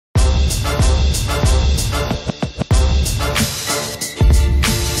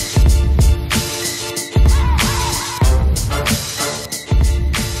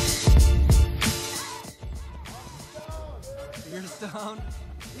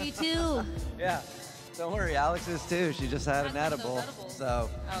Me too. Yeah. Don't worry, Alex is too. She just had an edible. So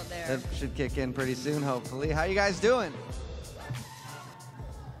out there. It should kick in pretty soon, hopefully. How you guys doing?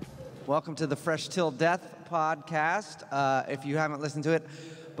 Welcome to the Fresh Till Death podcast. If you haven't listened to it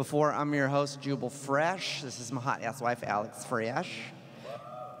before, I'm your host, Jubal Fresh. This is my hot-ass wife, Alex Fresh.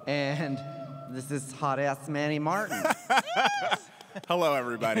 And this is hot-ass Manny Martin. Hello,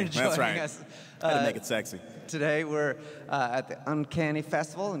 everybody. That's right. Us, Had to make it sexy. Today, we're at the Uncanny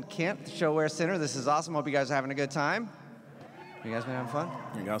Festival in Kent, the Showware Center. This is awesome. Hope you guys are having a good time. You guys been having fun?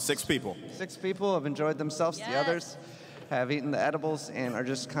 Here you go. 6 people. 6 people have enjoyed themselves. Yes. The others have eaten the edibles and are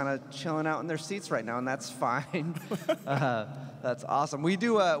just kind of chilling out in their seats right now, and that's fine. That's awesome. We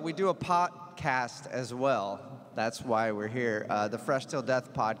do a podcast as well. That's why we're here. The Fresh Till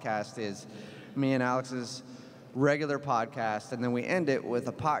Death podcast is me and Alex's regular podcast, and then we end it with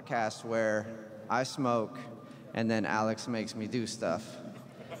a podcast where I smoke and then Alex makes me do stuff.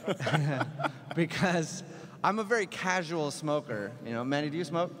 Because I'm a very casual smoker. You know, Manny, do you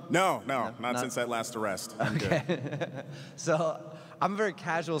smoke? No, not since that last arrest. I'm good. So I'm a very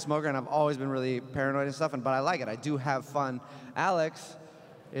casual smoker, and I've always been really paranoid and stuff, but I like it. I do have fun. Alex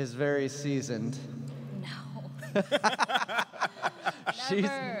is very seasoned. No.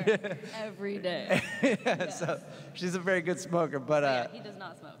 Never. Every day. Yes. So she's a very good smoker, but yeah, he does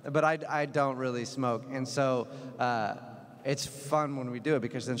not smoke. But I don't really smoke, and so it's fun when we do it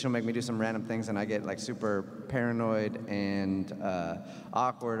because then she'll make me do some random things, and I get like super paranoid and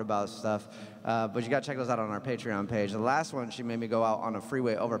awkward about stuff. But you gotta check those out on our Patreon page. The last one, she made me go out on a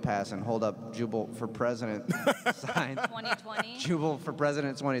freeway overpass and hold up Jubal for President sign. 2020. Jubal for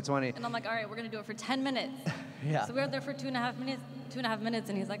President 2020. And I'm like, all right, we're gonna do it for 10 minutes. Yeah. So we were there for 2.5 minutes,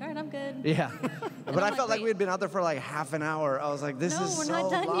 and he's like, all right, I'm good. Yeah. But I felt like wait. we had been out there for like half an hour. I was like, this is so No, we're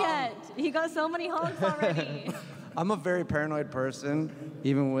not done long. yet. He got so many honks already. I'm a very paranoid person,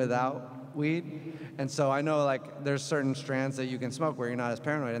 even without weed. And so I know like there's certain strands that you can smoke where you're not as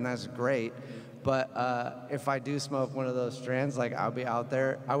paranoid, and that's great. But if I do smoke one of those strands, like I'll be out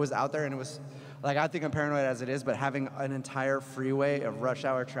there. I was out there and it was, like I think I'm paranoid as it is, but having an entire freeway of rush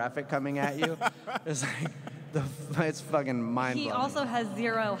hour traffic coming at you is like, it's fucking mind-blowing. He also has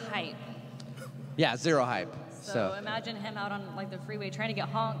zero hype. Yeah, zero hype. So imagine him out on like the freeway trying to get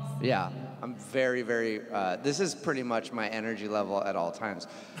honks. Yeah, I'm very, very, this is pretty much my energy level at all times,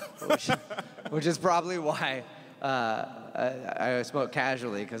 which is probably why I smoke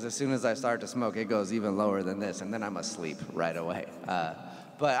casually, because as soon as I start to smoke, it goes even lower than this, and then I'm asleep right away.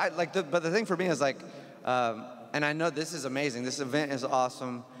 But the thing for me is like, and I know this is amazing. This event is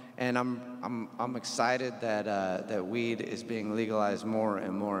awesome, and I'm excited that weed is being legalized more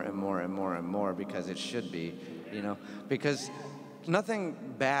and more and more and more and more, because it should be, you know, because nothing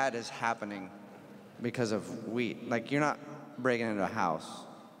bad is happening because of weed. Like, you're not breaking into a house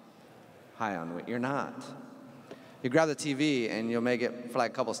high on weed. You're not. You grab the TV and you'll make it for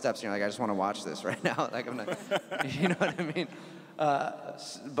like a couple steps, and you're like, I just want to watch this right now. Like, I'm not, you know what I mean?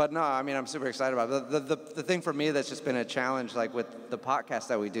 But no, I mean, I'm super excited about it. The thing for me that's just been a challenge, like with the podcast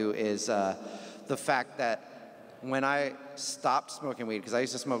that we do, is the fact that when I stopped smoking weed, because I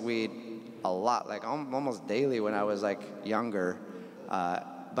used to smoke weed a lot, like almost daily when I was like younger,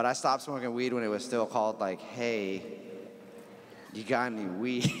 but I stopped smoking weed when it was still called like, hey, you got any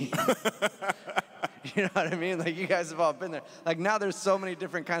weed? You know what I mean? Like, you guys have all been there. Like, now there's so many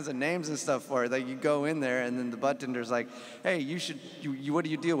different kinds of names and stuff for it. Like, you go in there, and then the budtender's like, hey, what do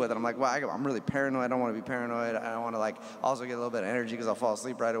you deal with? And I'm like, well, I'm really paranoid. I don't want to be paranoid. I don't want to, like, also get a little bit of energy because I'll fall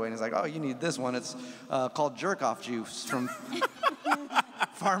asleep right away. And he's like, oh, you need this one. It's called jerk-off juice from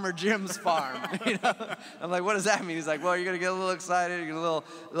Farmer Jim's farm. You know? I'm like, what does that mean? He's like, well, you're going to get a little excited, you're going to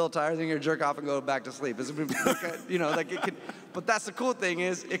get a little tired, then you're going to jerk off and go back to sleep. It's, you know, like, it can... But that's the cool thing,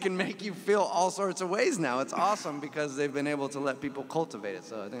 is it can make you feel all sorts of ways now. It's awesome because they've been able to let people cultivate it.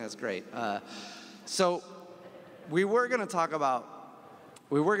 So I think that's great. So we were going to talk about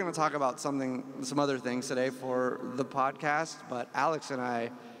some other things today for the podcast, but Alex and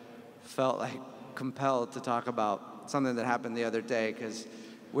I felt like compelled to talk about something that happened the other day, because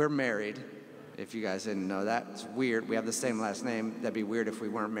we're married. If you guys didn't know that, it's weird. We have the same last name. That'd be weird if we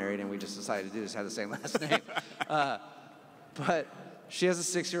weren't married and we just decided to do this, have the same last name. But she has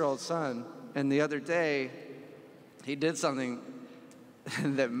a 6-year-old son, and the other day, he did something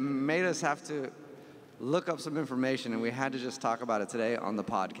that made us have to look up some information, and we had to just talk about it today on the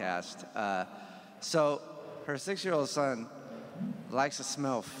podcast. So her 6-year-old son likes to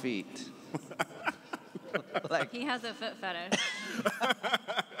smell feet. He has a foot fetish.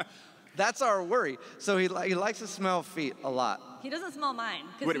 That's our worry. So he likes to smell feet a lot. He doesn't smell mine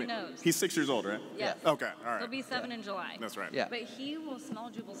Wait because a he minute. knows. He's 6 years old, right? Yes. Okay, all right. He'll be 7 in July. That's right. Yeah. But he will smell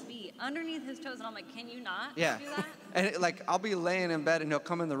Jubal's feet underneath his toes, and I'm like, can you not Yeah. do that? And like I'll be laying in bed and he'll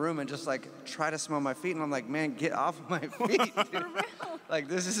come in the room and just like try to smell my feet and I'm like, man, get off my feet. Dude. For real. Like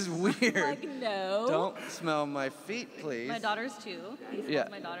this is weird. Like, no. Don't smell my feet, please. My daughter's 2. He smells Yeah.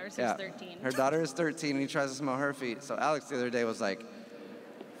 my daughter's, Yeah. who's 13. Her daughter is 13 and he tries to smell her feet. So Alex the other day was like,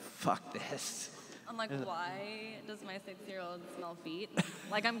 fuck this. I'm like, why does my 6-year-old smell feet?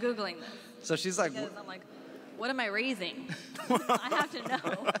 Like, I'm Googling this. So she's like, Because I'm like, what am I raising? I have to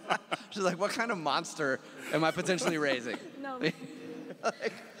know. she's like, what kind of monster am I potentially raising? No.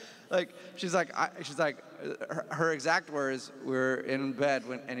 She's like, her exact words were in bed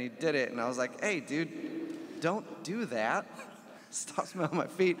and he did it, and I was like, hey, dude, don't do that. Stop smelling my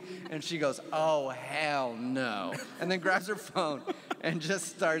feet. And she goes, oh, hell no. And then grabs her phone and just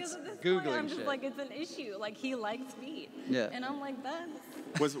starts Because at this Googling point, I'm just shit. like, it's an issue. Like, he likes feet. Yeah. And I'm like,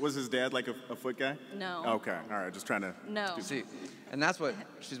 that's... Was his dad like a foot guy? No. Okay, all right, just trying to. No. See, and that's what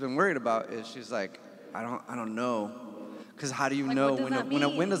she's been worried about is she's like, I don't know. Because how do you Like, know what does that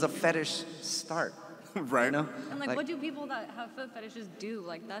when mean? does a fetish start? Right. You know? I'm like, what do people that have foot fetishes do?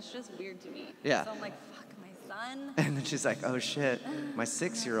 Like, that's just weird to me. Yeah. So I'm like, fuck, my son. And then she's like, oh shit, my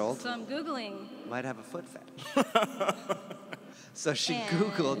 6-year-old So I'm Googling. might have a foot fetish. So she And-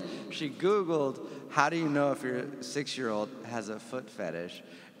 Googled, how do you know if your 6-year-old has a foot fetish?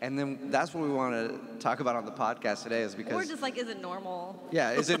 And then that's what we want to talk about on the podcast today is because Or just like, is it normal?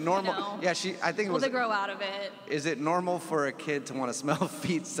 yeah, is it normal? know? Yeah, I think it Will was they grow out of it? is it normal for a kid to want to smell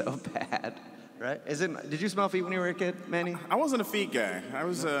feet so bad? Right? Did you smell feet when you were a kid, Manny? I wasn't a feet guy. I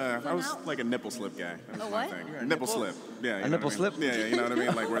was now- like a nipple slip guy. That was A my what? thing. You're a nipple nipple? slip. Yeah. You A know nipple what I mean? slip? Yeah, you know what I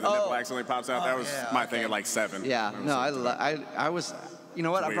mean? Like where the nipple accidentally pops out. That was my thing at like 7. Yeah, That was no, it. I was, you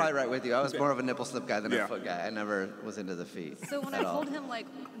know what? It's I'm probably right with you. I was more of a nipple slip guy than Yeah. a foot guy. I never was into the feet. So when at I all. told him like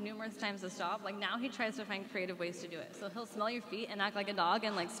numerous times to stop, like now he tries to find creative ways to do it. So he'll smell your feet and act like a dog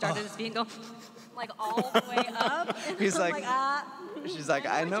and like start at his feet and go like all the way up. And He's I'm like- ah. She's like,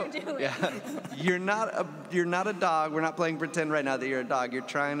 I know. what you're doing. Yeah, you're not a dog. We're not playing pretend right now that you're a dog. You're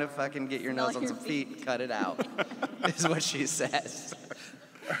trying to fucking get your Smell nose on your some feet. Cut it out. Is what she says.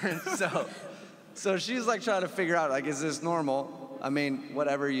 So she's like trying to figure out like, is this normal? I mean,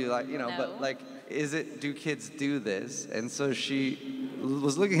 whatever you like, you know. No. But like, do kids do this? And so she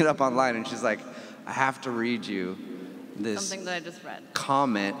was looking it up online, and she's like, I have to read you this Something that I just read.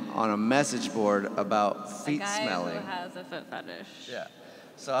 comment on a message board about A feet guy smelling. who has a foot fetish. Yeah.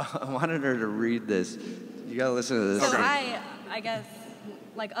 So I wanted her to read this. You gotta listen to this. So I guess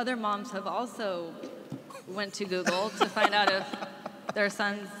like other moms have also went to Google to find out if their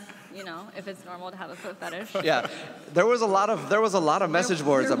sons, you know, if it's normal to have a foot fetish. Yeah, there was a lot of message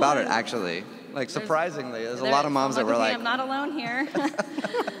boards there about it was. actually. Like surprisingly, there's a lot of moms I'm that were okay, like, I'm not alone here.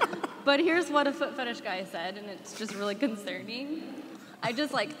 But here's what a foot fetish guy said, and it's just really concerning. I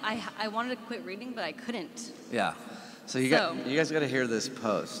just like I wanted to quit reading, but I couldn't. yeah. So you guys gotta hear this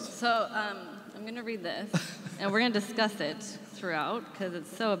post. So I'm gonna read this, and we're gonna discuss it throughout because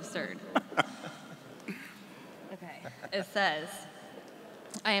it's so absurd. Okay. It says,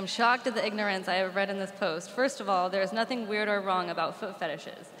 I am shocked at the ignorance I have read in this post. First of all, there is nothing weird or wrong about foot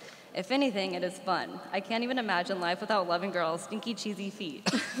fetishes. If anything, it is fun. I can't even imagine life without loving girls' stinky, cheesy feet.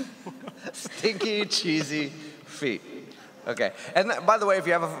 Stinky, cheesy feet. Okay. And by the way, if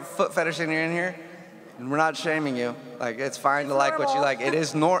you have a foot fetish and you're in here, we're not shaming you. Like it's fine to like what you normal. like. It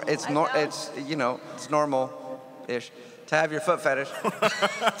is it's normal-ish to have your foot fetish.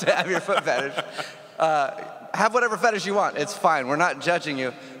 To have your foot fetish. Have whatever fetish you want. It's fine. We're not judging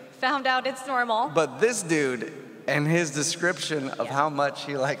you. Found out it's normal. But this dude and his description of how much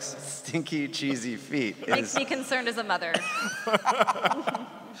he likes stinky, cheesy feet Makes is... me concerned as a mother. All right,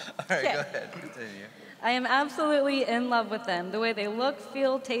 Okay. go ahead. Continue. I am absolutely in love with them, the way they look,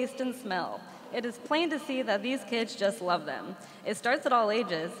 feel, taste, and smell. It is plain to see that these kids just love them. It starts at all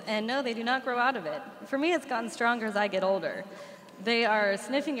ages, and no, they do not grow out of it. For me, it's gotten stronger as I get older. They are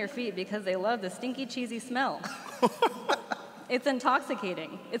sniffing your feet because they love the stinky, cheesy smell. It's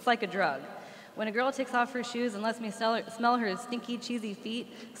intoxicating. It's like a drug. When a girl takes off her shoes and lets me smell her stinky, cheesy feet,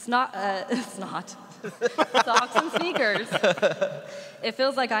 snot, socks and sneakers, it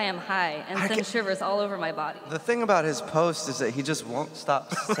feels like I am high and sends shivers all over my body. The thing about his post is that he just won't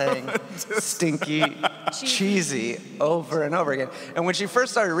stop saying stinky, cheesy over and over again. And when she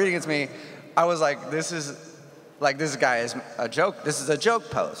first started reading it to me, I was like, this guy is a joke. This is a joke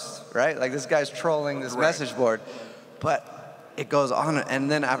post, right? Like this guy's trolling this message board. But it goes on, and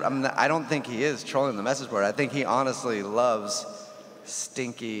then I don't think he is trolling the message board. I think he honestly loves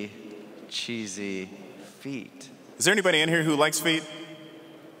stinky, cheesy feet. Is there anybody in here who likes feet?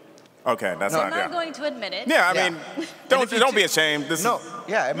 Okay, that's I'm not. not going to admit it. Yeah, I mean, don't be ashamed.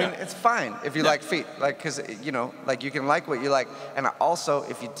 I mean, it's fine if you like feet, like, because, you know, like, you can like what you like. And also,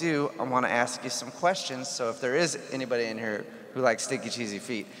 if you do, I want to ask you some questions. So if there is anybody in here who likes stinky, cheesy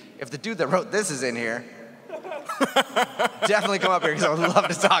feet, if the dude that wrote this is in here, definitely come up here because I would love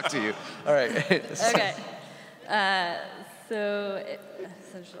to talk to you. All right. Okay.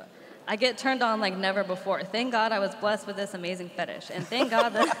 Essentially, I get turned on like never before. Thank God I was blessed with this amazing fetish. And thank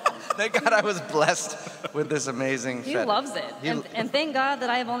God that... Thank God I was blessed with this amazing He fetish. loves it. And thank God that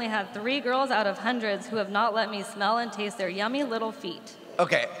I have only had 3 girls out of hundreds who have not let me smell and taste their yummy little feet.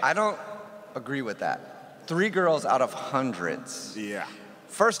 Okay, I don't agree with that. 3 girls out of hundreds. Yeah.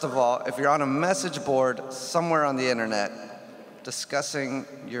 First of all, if you're on a message board somewhere on the internet discussing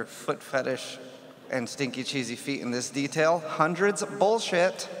your foot fetish and stinky, cheesy feet in this detail, hundreds,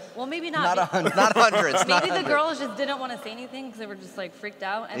 bullshit. Well, maybe not. Not hundreds. Maybe the girls just didn't want to say anything because they were just like freaked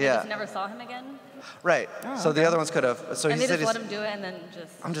out and they just never saw him again. Right. So the other ones could have. So and he they said just let him do it and then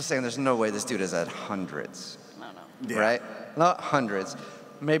just... I'm just saying there's no way this dude has had hundreds. I don't know. Yeah. Right? Not hundreds.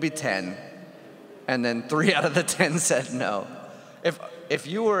 Maybe 10. And then 3 out of the 10 said no. If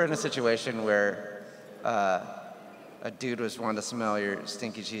you were in a situation where a dude was wanting to smell your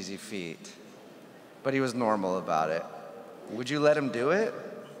stinky, cheesy feet, but he was normal about it, would you let him do it?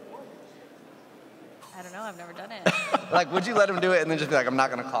 I don't know. I've never done it. Like, would you let him do it and then just be like, I'm not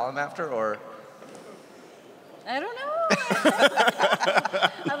going to call him after, or? I don't know.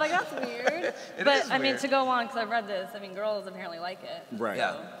 I'm like, that's weird. But I mean, to go on, because I've read this, I mean, girls apparently like it. Right.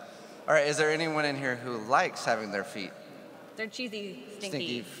 Yeah. All right, is there anyone in here who likes having their feet, They're cheesy,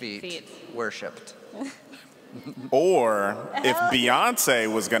 stinky feet worshipped? Or if Beyonce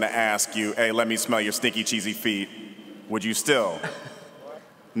was going to ask you, hey, let me smell your stinky, cheesy feet, would you still?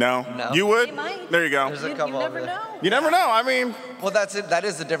 No? No. You would? They might. There you go. There's a You couple never of them. know. You never know. I mean, Well, that's it. That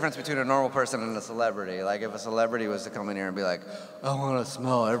is the difference between a normal person and a celebrity. Like, if a celebrity was to come in here and be like, I want to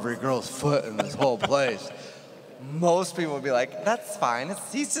smell every girl's foot in this whole place, most people would be like, that's fine.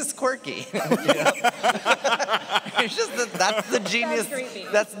 He's just quirky. You know? It's just that's the genius. creepy.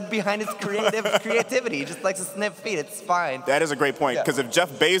 That's behind his creativity. He just likes to sniff feet. It's fine. that is a great point. Yeah. Because if Jeff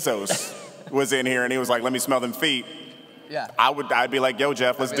Bezos was in here and he was like, let me smell them feet, Yeah. I'd be like, yo,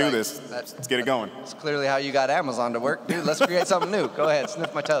 Jeff, let's I'd do be like, this. Let's get it going. It's clearly how you got Amazon to work. Dude, let's create something new. Go ahead,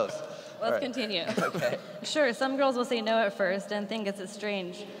 sniff my toes. Let's continue. Okay. Sure, some girls will say no at first and think it's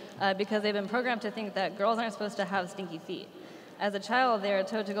strange because they've been programmed to think that girls aren't supposed to have stinky feet. As a child, they are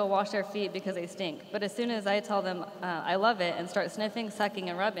told to go wash their feet because they stink. But as soon as I tell them I love it and start sniffing, sucking,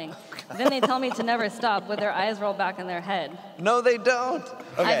 and rubbing, then they tell me to never stop with their eyes rolled back in their head. No, they don't.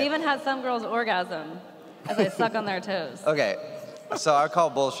 Okay. I've even had some girls orgasm as I suck on their toes. Okay, so I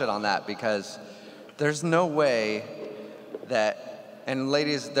call bullshit on that because there's no way that, and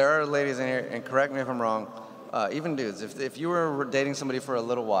ladies, there are ladies in here, and correct me if I'm wrong, even dudes, if you were dating somebody for a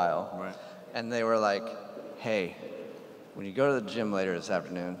little while, Right. and they were like, hey, when you go to the gym later this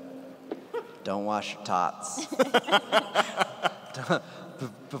afternoon, don't wash your tots.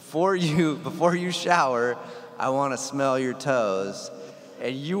 Before you shower, I want to smell your toes.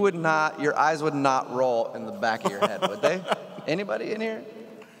 And you would not, your eyes would not roll in the back of your head, would they? Anybody in here?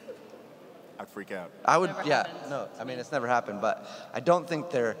 I'd freak out. I would, Never yeah, happened. no, I mean, it's never happened, but I don't think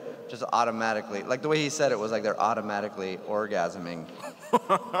they're just automatically, like the way he said it was like they're automatically orgasming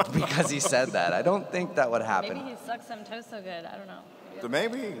because he said that. I don't think that would happen. Maybe he sucks some toes so good. I don't know. So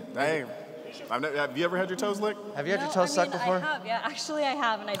maybe. Hey, have you ever had your toes licked? Have you had your No, toes sucked before? I have, yeah. Actually, I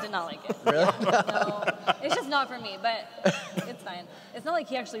have, and I did not like it. Really? No. It's just not for me, but it's fine. It's not like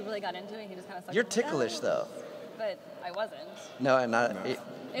he actually really got into it. He just kind of sucked You're it. ticklish, though. But I wasn't. No, and not.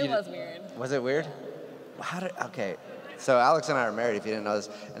 It was weird. Was it weird? Okay. So Alex and I are married, if you didn't know this,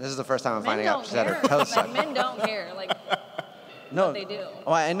 and this is the first time I'm finding out she's had her toes Like, sucked. men don't care. Like, No, they do.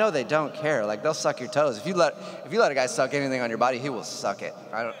 Oh, I know they don't care. Like they'll suck your toes. If you let a guy suck anything on your body, he will suck it.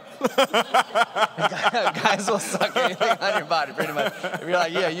 I don't. Guys will suck anything on your body, pretty much. If you're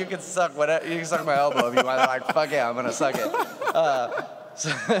like, yeah, you can suck whatever. You can suck my elbow if you want. They're like, fuck yeah, I'm gonna suck it.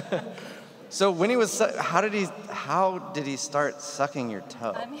 So when he was, how did he start sucking your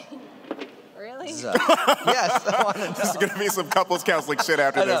toe? I mean, really? Yes, I want to know. This is gonna be some couples counseling shit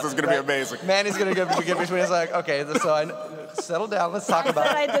after this. This is gonna be amazing. Manny's gonna get between us like, okay, settle down. Let's talk about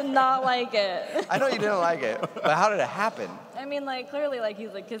I it. did not like it. I know you didn't like it, but how did it happen? I mean, like, clearly, like,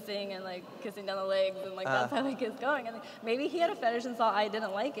 he's, like, kissing and, like, kissing down the legs, and, like, that's how, like, it's going. And like, maybe he had a fetish and saw I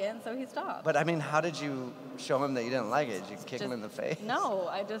didn't like it, and so he stopped. But, I mean, how did you show him that you didn't like it? Did you kick him in the face? No,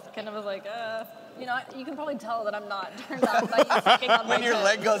 I just kind of was like, you know, you can probably tell that I'm not turned on by you sucking on my When your tit.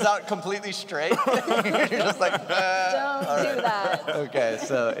 leg goes out completely straight, you're just like, Don't do that. Okay,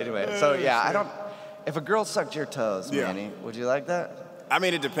 so anyway, so yeah, I don't. If a girl sucked your toes, Yeah. Manny, would you like that? I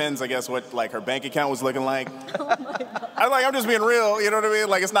mean, it depends, I guess, what like her bank account was looking like. I'm just being real, you know what I mean?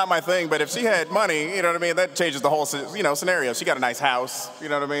 Like, it's not my thing, but if she had money, you know what I mean, that changes the whole, scenario. She got a nice house, you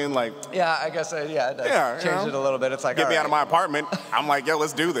know what I mean? Like, Yeah, I guess. Yeah, it does Yeah, you change know. it a little bit. It's like, get all me out right. of my apartment. I'm like, yo,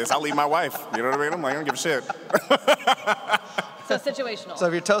 let's do this. I'll leave my wife. You know what I mean? I'm like, I don't give a shit. So situational. So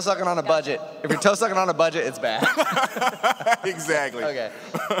if you're toe sucking on a budget, it's bad. Exactly. Okay.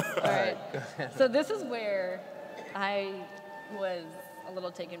 All right. So this is where I was a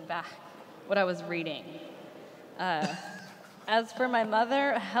little taken back what I was reading. As for my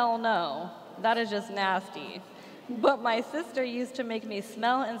mother, hell no. That is just nasty. But my sister used to make me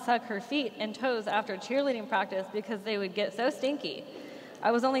smell and suck her feet and toes after cheerleading practice because they would get so stinky.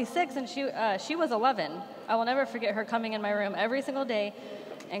 I was only 6 and she was 11. I will never forget her coming in my room every single day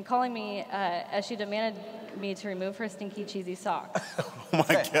and calling me as she demanded me to remove her stinky, cheesy socks. Oh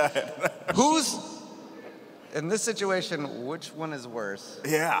my God. Who's in this situation? Which one is worse?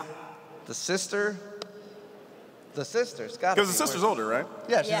 Yeah. The sister. The sister's got. Because the sister's older, right?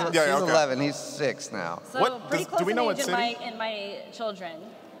 Yeah, she's, Yeah. she's Yeah, okay. 11. He's 6 now. So What- pretty do close we know in what age city? in my children,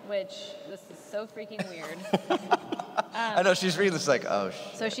 which this is so freaking weird. I know she's reading this like, oh.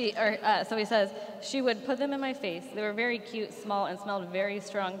 So so he says, she would put them in my face. They were very cute, small, and smelled very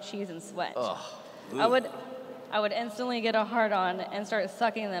strong cheese and sweat. I would instantly get a hard on and start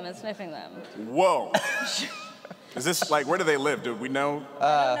sucking them and sniffing them. Whoa. Is this like, where do they live? Do we know?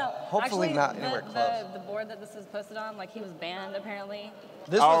 I don't know. hopefully Actually, not anywhere close. The board that this is posted on, like he was banned apparently.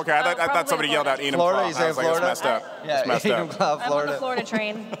 This Oh, was okay. I thought probably somebody yelled out Florida. Enum Florida. Clough. You I saying was like, Florida? that's messed up. Yeah, That's messed Enum up. Clough, I'm on the Florida. Florida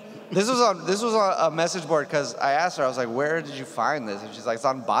train. This was on a message board because I asked her. I was like, "Where did you find this?" And she's like, "It's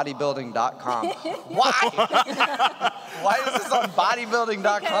on bodybuilding.com." Why? Why is this on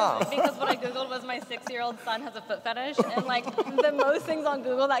bodybuilding.com? Because what I Googled was my 6-year-old son has a foot fetish, and like the most things on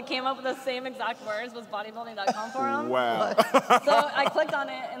Google that came up with the same exact words was bodybuilding.com for him. Wow. So I clicked on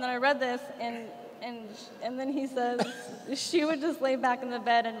it, and then I read this, and then he says she would just lay back in the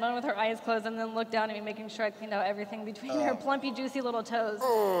bed and moan with her eyes closed, and then look down at me, making sure I cleaned out everything between her plumpy, juicy little toes.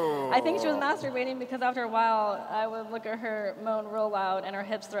 I think she was masturbating because after a while, I would look at her moan real loud and her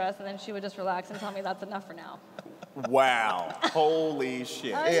hips thrust, and then she would just relax and tell me that's enough for now. Wow. Holy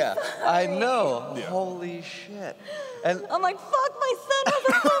shit. Yeah, I know. Yeah. Holy shit. And I'm like, fuck, my son has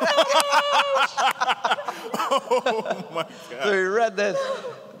a foot fetish! Oh my God. so we read this,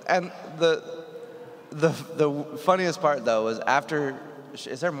 and the funniest part though was after.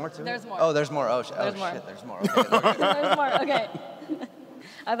 Is there more to it? There's more. Oh, there's more. Oh, There's more. shit. There's more. Okay. There's more. Okay.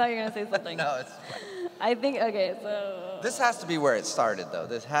 I thought you were gonna say something. No, it's. I think. Okay, so This has to be where it started, though.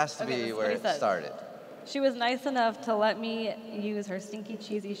 This has to Okay, this be is where what he it said. started. she was nice enough to let me use her stinky,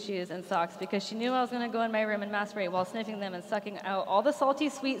 cheesy shoes and socks because she knew I was gonna go in my room and masturbate while sniffing them and sucking out all the salty,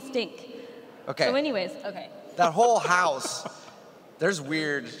 sweet stink. Okay. So, anyways, okay. That whole house, there's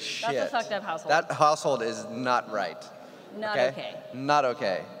weird shit. That's a fucked up household. That household is not right. Not okay. Not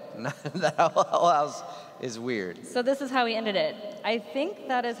okay. That whole house is weird. So this is how he ended it. I think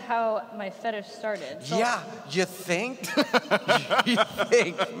that is how my fetish started. So, Yeah, you think? You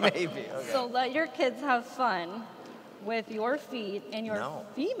think, maybe. Okay. So let your kids have fun with your feet and your No.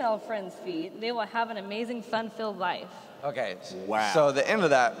 female friends' feet. They will have an amazing, fun-filled life. Okay. Wow. So the end of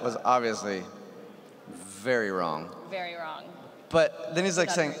that was obviously very wrong. Very wrong. But then he's like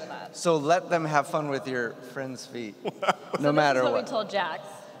Gotta saying, agree with that. so let them have fun with your friends' feet, no So matter this is what what. we told Jax.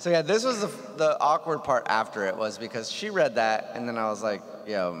 So yeah, this was the awkward part after it was because she read that and then I was like,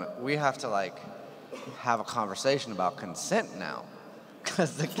 yo, we have to like have a conversation about consent now.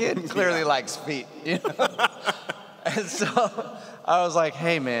 Because the kid clearly likes feet, you know? And so I was like,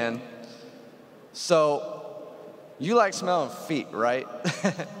 hey man, so you like smelling feet, right?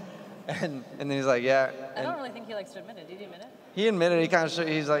 and then he's like, yeah. I And don't really think he likes to admit it. Did he admit it? he admitted, he kind of,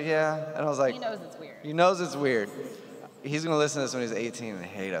 he's like, yeah. And I was like, He knows it's weird. he knows it's weird. He's going to listen to this when he's 18 and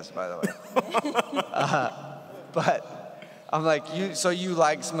hate us, by the way. But I'm like, so you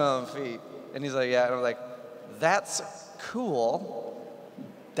like smelling feet? And he's like, yeah. And I'm like, that's cool.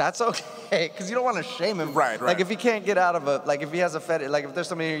 That's okay. Because you don't want to shame him. Right. Like, if he can't get out of if he has a fetish, like, if there's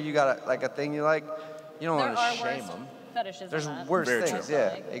somebody here, you got a thing you like, you don't There want to are shame worse him. fetishes There's than that. worse Very things, true.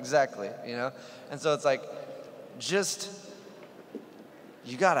 yeah, exactly, you know? And so it's like, just,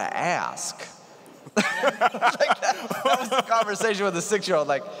 you gotta ask. That was the conversation with the 6-year-old.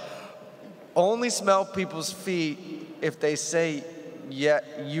 Like, only smell people's feet if they say, yeah,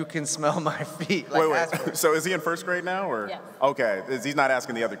 you can smell my feet. Like, wait. So is he in first grade now, or? Yes. Okay. He's not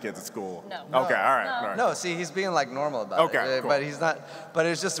asking the other kids at school. No. Okay. All right. All right. No, see, he's being like normal about it. Okay. Cool. But he's not. But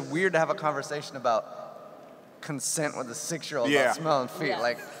it's just weird to have a conversation about consent with a 6-year-old about smelling feet. Yeah.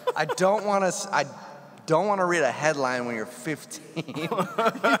 Like, I don't want to read a headline when you're 15. You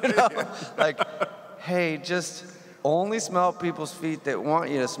know, like, hey, just only smell people's feet that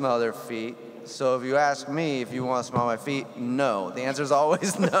want you to smell their feet. So if you ask me if you want to smell my feet, no. The answer is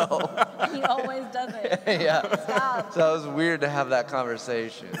always no. He always does it. Yeah. Stop. So it was weird to have that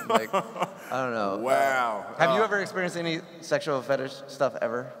conversation. Like, I don't know. Wow. Have you ever experienced any sexual fetish stuff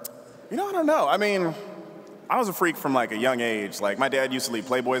ever? You know, I don't know. I mean, I was a freak from like a young age. Like my dad used to leave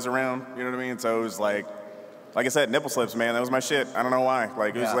Playboys around. You know what I mean? So it was like I said, nipple slips, man. That was my shit. I don't know why.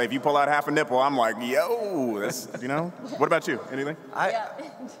 Like it was like if you pull out half a nipple, I'm like, yo, that's What about you? Anything?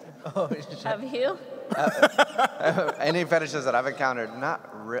 Oh, shit. Have you? Any fetishes that I've encountered? I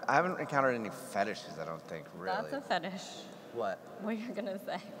haven't encountered any fetishes. I don't think really. That's a fetish. What? What you're gonna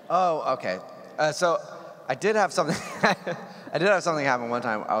say? Oh, okay. So I did have something. I did have something happen one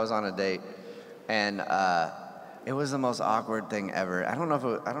time. I was on a date, and it was the most awkward thing ever. I don't know if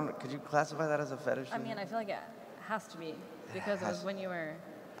could you classify that as a fetish? I mean, I feel like it has to be because it was when you were.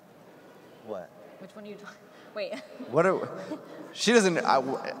 What? Which one you? Wait. She doesn't. I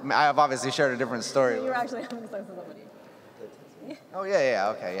have obviously shared a different story. You were actually having sex with somebody. Oh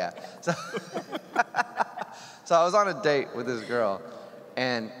yeah. Okay, yeah. So, so I was on a date with this girl,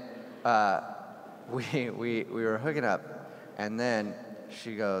 and we were hooking up, and then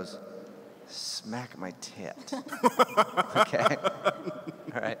she goes, "Smack my tit." Okay.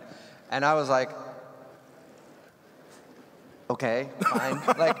 All right. And I was like, okay, fine.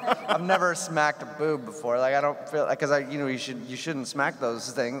 Like, I've never smacked a boob before. Like, I don't feel like, because you shouldn't smack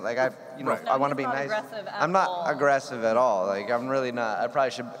those things. Like, I want to be nice. I'm not aggressive at all. Like, I'm really not. I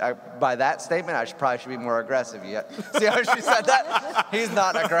probably should. By that statement, I probably should be more aggressive. See how she said that? He's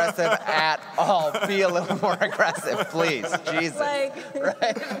not aggressive at all. Be a little more aggressive, please. Jesus. Right?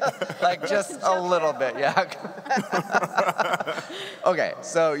 Like, just a little bit. Yeah. Okay,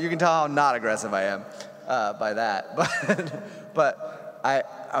 so you can tell how not aggressive I am by that, but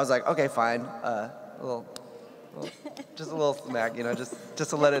I was like, okay, fine, just a little smack, just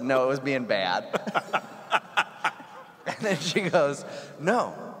to let it know it was being bad. And then she goes,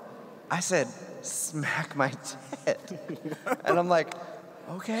 no, I said, smack my tit. And I'm like,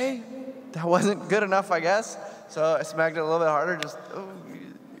 okay, that wasn't good enough, I guess. So I smacked it a little bit harder, just,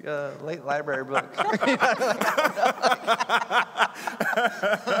 late library book.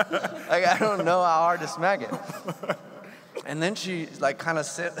 Like, I don't know how hard to smack it. And then she like kind of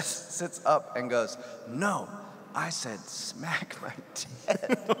sits up and goes, no, I said smack my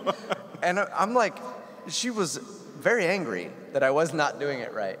tit. And I'm like, she was very angry that I was not doing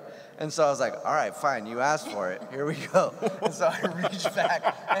it right. And so I was like, all right, fine, you asked for it. Here we go. And so I reached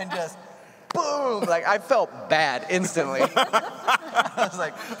back and just boom, like I felt bad instantly. I was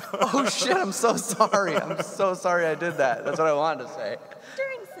like, oh shit, I'm so sorry. I'm so sorry I did that. That's what I wanted to say.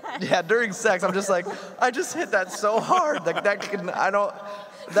 During sex. Yeah, during sex, I'm just like, I just hit that so hard. Like that can, I don't,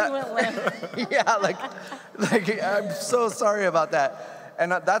 that. You went limp. Yeah, like I'm so sorry about that.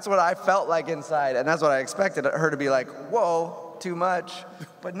 And that's what I felt like inside. And that's what I expected her to be like, whoa, too much.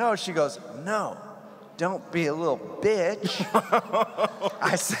 But no, she goes, no. Don't be a little bitch.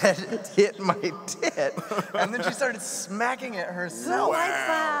 I said, hit my tit. And then she started smacking it herself. Who likes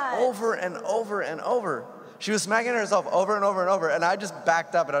that? Over and over and over. She was smacking herself over and over and over. And I just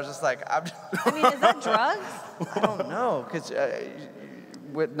backed up and I was just like, I mean, is that drugs? I don't know. Because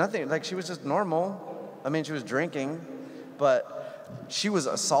with nothing, like she was just normal. I mean, she was drinking, but she was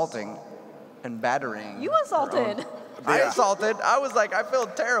assaulting and battering. You assaulted. I assaulted. I was like, I feel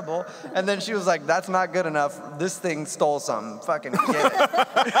terrible. And then she was like, that's not good enough. This thing stole something. Fucking get it.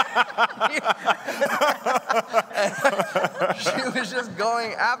 And she was just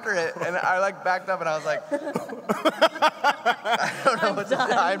going after it. And I like backed up and I was like, I don't know what to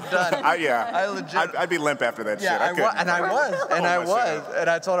say. I'm done. I legit. I'd be limp after that yeah, shit. I was. And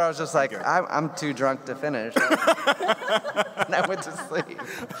I told her, I was just like, I'm too drunk to finish. And I went to sleep.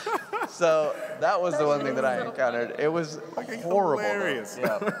 So that was the one thing that I encountered. It was horrible. Hilarious.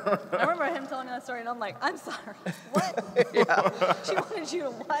 Yeah. I remember him telling me that story, and I'm like, I'm sorry. What? Yeah. She wanted you to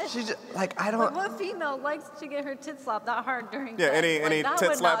what? She just, like, I don't. Like, what female likes to get her tit slapped that hard during Yeah, sex? any that tit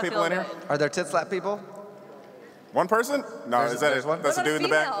would slap not people feel in here? good. Are there tit slap people? One person? No, There's one? That's a What dude in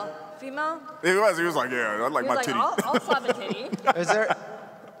about the back? Female? He was like, yeah, I like He my was like, titty. I'll slap a titty. Is there?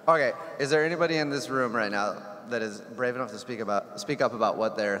 Okay, is there anybody in this room right now that is brave enough to speak up about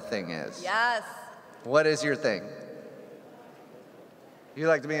what their thing is? Yes. What is your thing? You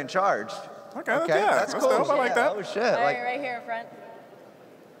like to be in charge. Okay, yeah, that's cool. dope. I like that. Oh shit! All Like, right, right here in front.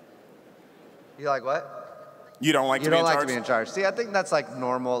 you like what? You don't like You to be don't in like charge? to be in charge. See, I think that's like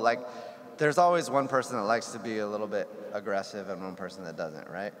normal. Like, there's always one person that likes to be a little bit aggressive and one person that doesn't,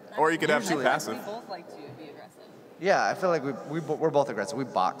 right? Or you could have two Usually- passive. We both like to be aggressive. Yeah, I feel like we're both aggressive. We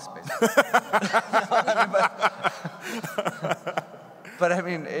box, basically. But I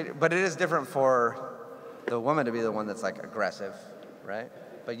mean, but it is different for the woman to be the one that's like aggressive, right?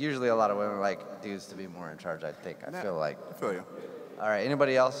 But usually a lot of women like dudes to be more in charge, I think. I feel like. I feel you. All right,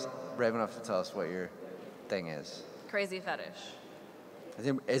 anybody else brave enough to tell us what your thing is? Crazy fetish.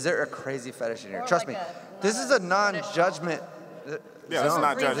 Is there a crazy fetish in here? Or Trust like me, a- this is a non-judgment Yeah, this is zone.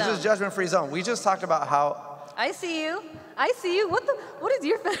 not Free judgment. This is judgment-free zone. We just talked about how I see you. I see you. What is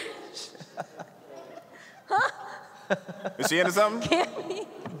your fetish? Is she into something? Cammy.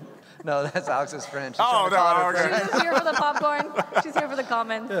 no, that's Alex's friend. She's Oh, trying to call no, her okay. friend. She's here for the popcorn. She's here for the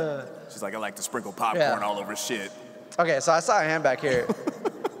comments. She's like, I like to sprinkle popcorn Yeah. all over shit. Okay, so I saw a hand back here.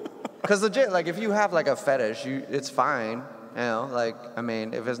 Because legit, like, if you have, like, a fetish, it's fine, you know? Like, I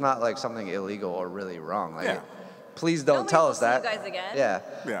mean, if it's not, like, something illegal or really wrong, like, Yeah. please don't Nobody tell will us see you that. guys again. Yeah.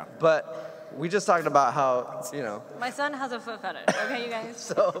 Yeah. But we just talked about how, you know, My son has a foot fetish. Okay, you guys.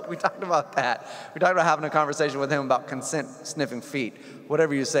 so we talked about that. We talked about having a conversation with him about consent sniffing feet.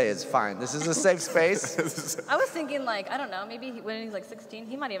 Whatever you say is fine. This is a safe space. I was thinking, like, I don't know, maybe when he's like 16,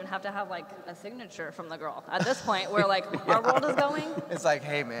 he might even have to have like a signature from the girl. At this point, where like our world is going. It's like,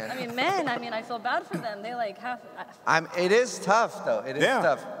 hey, man. I mean, men. I mean, I feel bad for them. They like have. It is tough, though. It is Yeah.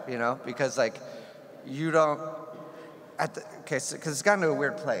 tough, you know, because, like, you don't, because it's gotten to a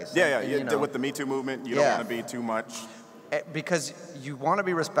weird place. Yeah, And, yeah. you know, With the Me Too movement, you Yeah. don't want to be too much. because you want to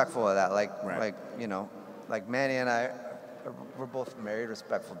be respectful of that. Like, Right. like, you know, like Manny and I, we're both married,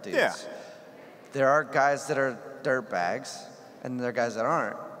 respectful dudes. Yeah. There are guys that are dirt bags, and there are guys that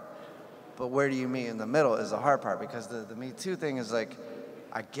aren't. But where do you meet in the middle is the hard part, because the Me Too thing is like,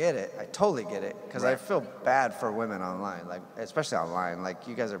 I get it. I totally get it. Because I Right. feel bad for women online, like, especially online. Like,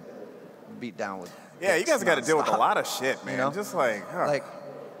 you guys are beat down with Yeah, you guys got to deal with a nonstop. lot of shit, man. You know? Just like, huh. Like,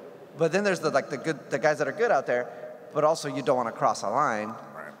 but then there's the guys that are good out there, but also you don't want to cross a line.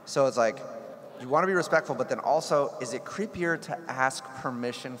 Right. So it's like, you want to be respectful, but then also, is it creepier to ask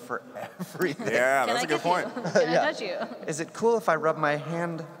permission for everything? Yeah, Can that's I a good kiss point. you? Can I Yeah. touch you? Is it cool if I rub my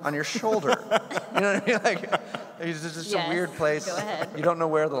hand on your shoulder? You know what I mean? Like, it's just Yes. a weird place. Go ahead. You don't know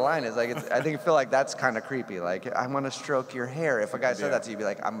where the line is. Like, I feel like that's kind of creepy. Like, I want to stroke your hair. If a guy said Yeah. that to you, you'd be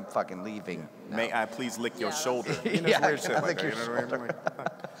like, I'm fucking leaving. now. May I please lick your Yeah, shoulder? Yeah, You know, it's weird can shit I like lick that. your You know what I mean? Like,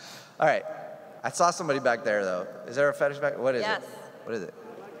 All right. I saw somebody back there, though. Is there a fetish back? What is Yes. it? What is it?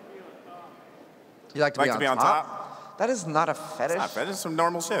 You like to, Like to be on top? That is not a fetish. I bet it's some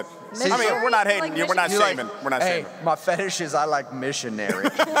normal shit. Missionary? I mean, we're not hating. Like We're not missionary? shaming. We're not hey, shaming. my fetish is I like missionary.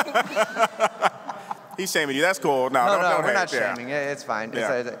 He's shaming you. That's cool. No, No, don't we're hate. not Yeah. shaming. It's fine.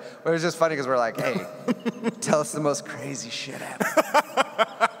 Yeah. It was just funny because we're like, hey, tell us the most crazy shit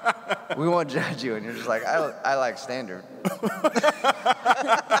ever. We won't judge you. And you're just like, I like standard.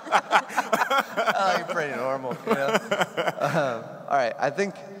 I like pretty normal, you know? All right, I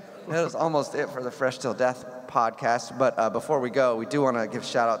think that was almost it for the Fresh Till Death podcast. But before we go, we do want to give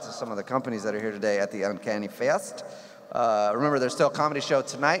shout out to some of the companies that are here today at the Uncanny Fest. Remember, there's still a comedy show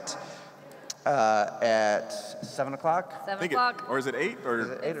tonight at 7 o'clock. 7 Think o'clock. or is it 8? Or Is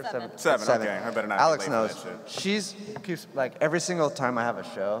it 8 or 7? 7, okay. I better not be Alex late for knows. that shit. She's keeps like every single time I have a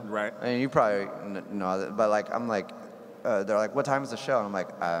show. Right. And you probably know that, but like I'm like, they're like, "What time is the show?" And I'm like,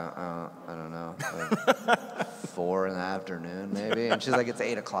 I don't know, like 4 in the afternoon maybe. And she's like, "It's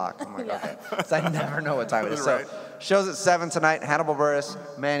 8 o'clock." I'm like, "Okay." So I never know what time it is. Right. So show's at 7 tonight. Hannibal Burris,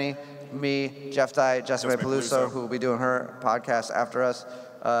 Manny, me, Jeff Dye, Jessica Jessica Peluso, Peluso. who will be doing her podcast after us.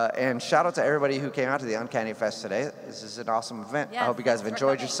 And shout out to everybody who came out to the Uncanny Fest today. This is an awesome event. Yes, I hope you guys have thanks for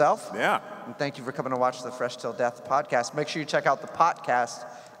enjoyed coming. yourself. Yeah. And thank you for coming to watch the Fresh Till Death podcast. Make sure you check out the podcast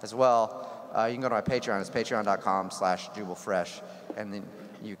as well. You can go to my Patreon. It's patreon.com/JubalFresh. And then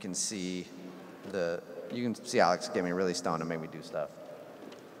you can see Alex get me really stoned and make me do stuff.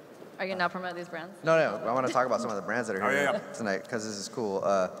 Are you gonna now promote these brands? No, I want to talk about some of the brands that are Oh, here yeah. tonight because this is cool.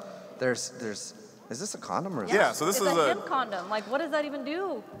 Is this a condom or is Yeah, so this it's is a a- hemp condom. Like, what does that even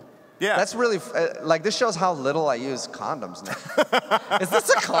do? Yeah. That's really, like, this shows how little I use condoms now. Is this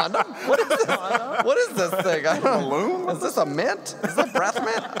a condom? What is this? What is this thing? I don't balloon? Is this a mint? Is this breath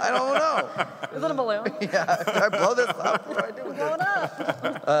mint? I don't know. Is it a balloon? Yeah, do I blow this up? What do I do with Blow it? it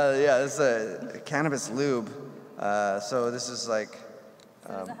up. Yeah, this is a cannabis lube. So this is like,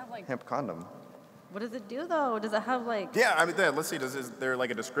 So does it have like? Hemp condom. What does it do though? Does it have like? Yeah, I mean, let's see. Is there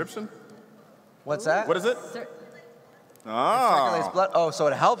like a description? What's that? What is it? Circulates Oh. blood. Oh, so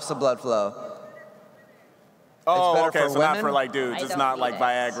it helps the blood flow. Oh, better okay. for So not women? for like dudes. I It's don't not need like it.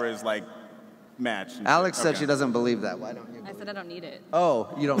 Viagra's like match. and Alex shit. said Okay. she doesn't believe that. Why don't you? I said I don't need it. Oh,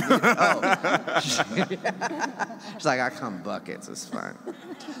 you don't need it. Oh. She's like, I come buckets. It's fine.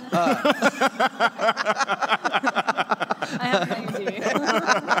 I have an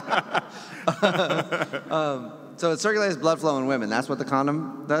idea. So it circulates blood flow in women. That's what the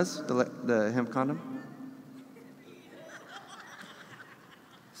condom does. The hemp condom.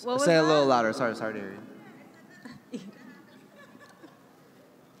 What was Say it a that? little louder. Sorry to hear you.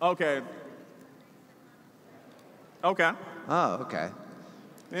 Okay. Okay. Oh, okay.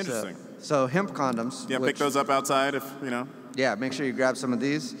 Interesting. So hemp condoms. Yeah, pick which- those up outside if, you know, Yeah, make sure you grab some of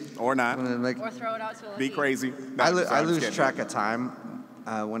these. or not. I'm gonna make- Or throw it out to a Be lake. crazy. No, I I'm just lose kidding. track of time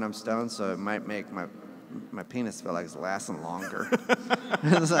when I'm stoned, so it might make my penis feel like it's lasting longer.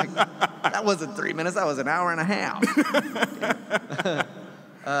 It's like, that wasn't 3 minutes, that was an hour and a half.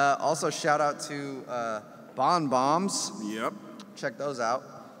 Also, shout out to Bon Bombs. Yep. Check those out.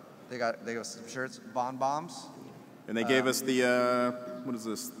 They got some shirts, Bon Bombs. And they gave us the, what is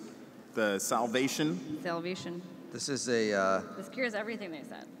this? The Salvation. Salvation. This is a, This cures everything, they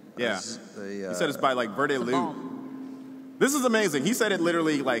said. Yeah. the He said it's by like Verde It's a Lou. balm. This is amazing. He said it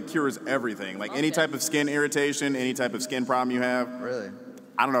literally like cures everything. Like any Okay. type of skin irritation, any type of skin problem you have. really.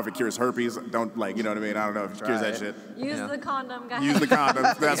 I don't know if it cures herpes. Don't like, you know what I mean? I don't know if it Try cures that it. shit. Use Yeah. the condom, guys. Use the condom.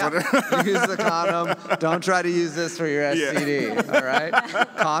 That's what it Use the condom. Don't try to use this for your Yeah. STD. All right.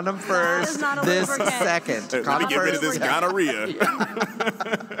 Condom first. not a This lubricant. second. Let me Condom get rid of first. this gonorrhea.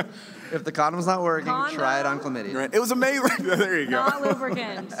 If the condom's not working, try it on Condom? chlamydia. Right? It was amazing. There you go. Not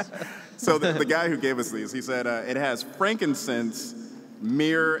lubricant. So the guy who gave us these, he said it has frankincense,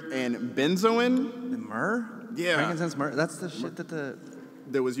 myrrh, and benzoin The myrrh? Yeah. Frankincense myrrh. That's the shit that the.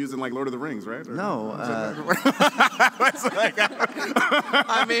 that was used in like Lord of the Rings, right? Or- No. It's like-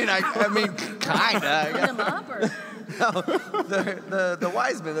 I mean, kinda. Clean them up or? The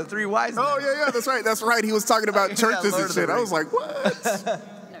wise men, the three wise men. oh yeah, that's right. That's right. He was talking about Yeah, churches Lord and of the shit. I was like, what? Never seen it.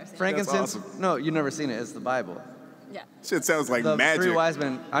 Frankincense. That's No, you've never seen it. It's the Bible. Yeah. Shit sounds like The magic. three wise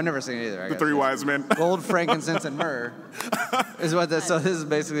men. I've never seen it either. I The guess. three wise men. Gold, frankincense, and myrrh is what. So this is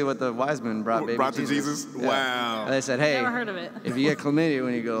basically what the wise men brought. Baby Brought to Jesus? Yeah. Wow. And they said, "Hey, Never heard of it. if you get chlamydia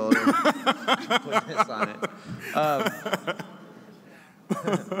when you go older, put this on it."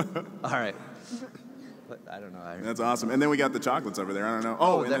 All right. But I don't know. That's awesome. And then we got the chocolates over there. I don't know.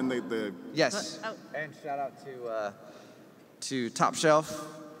 Oh, Oh, and that- then the Yes. Oh. And shout out to Top Shelf.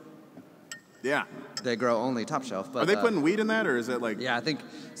 yeah. They grow only Top Shelf. But Are they putting weed in that, or is it like? Yeah, I think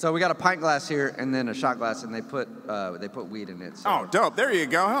so. We got a pint glass here and then a shot glass, and they put weed in it. So. Oh, dope. There you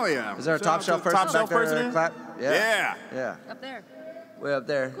go. Hell yeah. Is there a Shout Top out Shelf to person? Top Shelf back there? person? here? Clap? Yeah. Yeah. Up there. Way up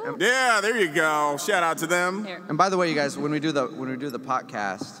there. Yeah, there you go. Shout out to them. Here. And by the way, you guys, when we do the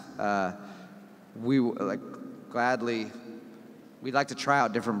podcast, we we'd like to try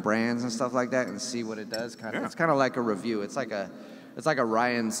out different brands and stuff like that and see what it does. Yeah. It's kind of like a review. It's like a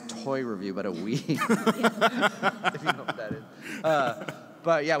Ryan's toy review, but a weed. If you know what that is.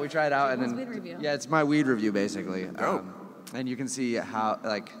 But yeah, we try it out and Jubal's then weed review. yeah, it's my weed review basically. Dope. And you can see how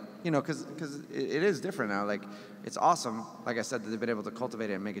because it is different now. Like it's awesome. Like I said, that they've been able to cultivate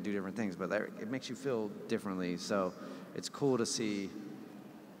it and make it do different things, but it makes you feel differently. So it's cool to see,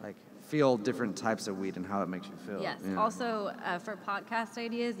 feel different types of weed and how it makes you feel. Yes. you know? Also, for podcast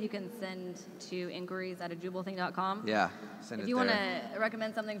ideas, you can send to inquiries@ajubalthing.com. Yeah. Send If it you want there. to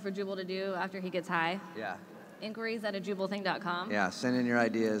recommend something for Jubal to do after he gets high, Yeah. inquiries@ajubalthing.com. Yeah. Send in your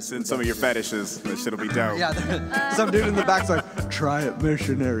ideas. Send some of your fetishes. That shit'll be dope. Yeah. Some dude in the back's like, try it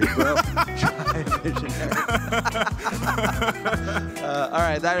missionary, bro. Try it missionary. All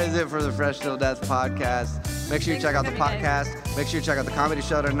right, that is it for the Fresh Till Death podcast. Make sure you Thanks check for out the coming, guys. podcast. Make sure you check out the comedy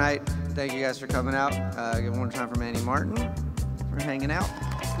show tonight. Thank you guys for coming out. Give one more time for Manny Martin for hanging out.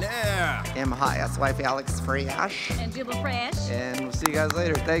 Yeah. And my hot ass wife, Alex Fresh. And Jubal Fresh. And we'll see you guys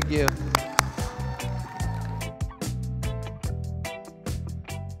later. Thank you.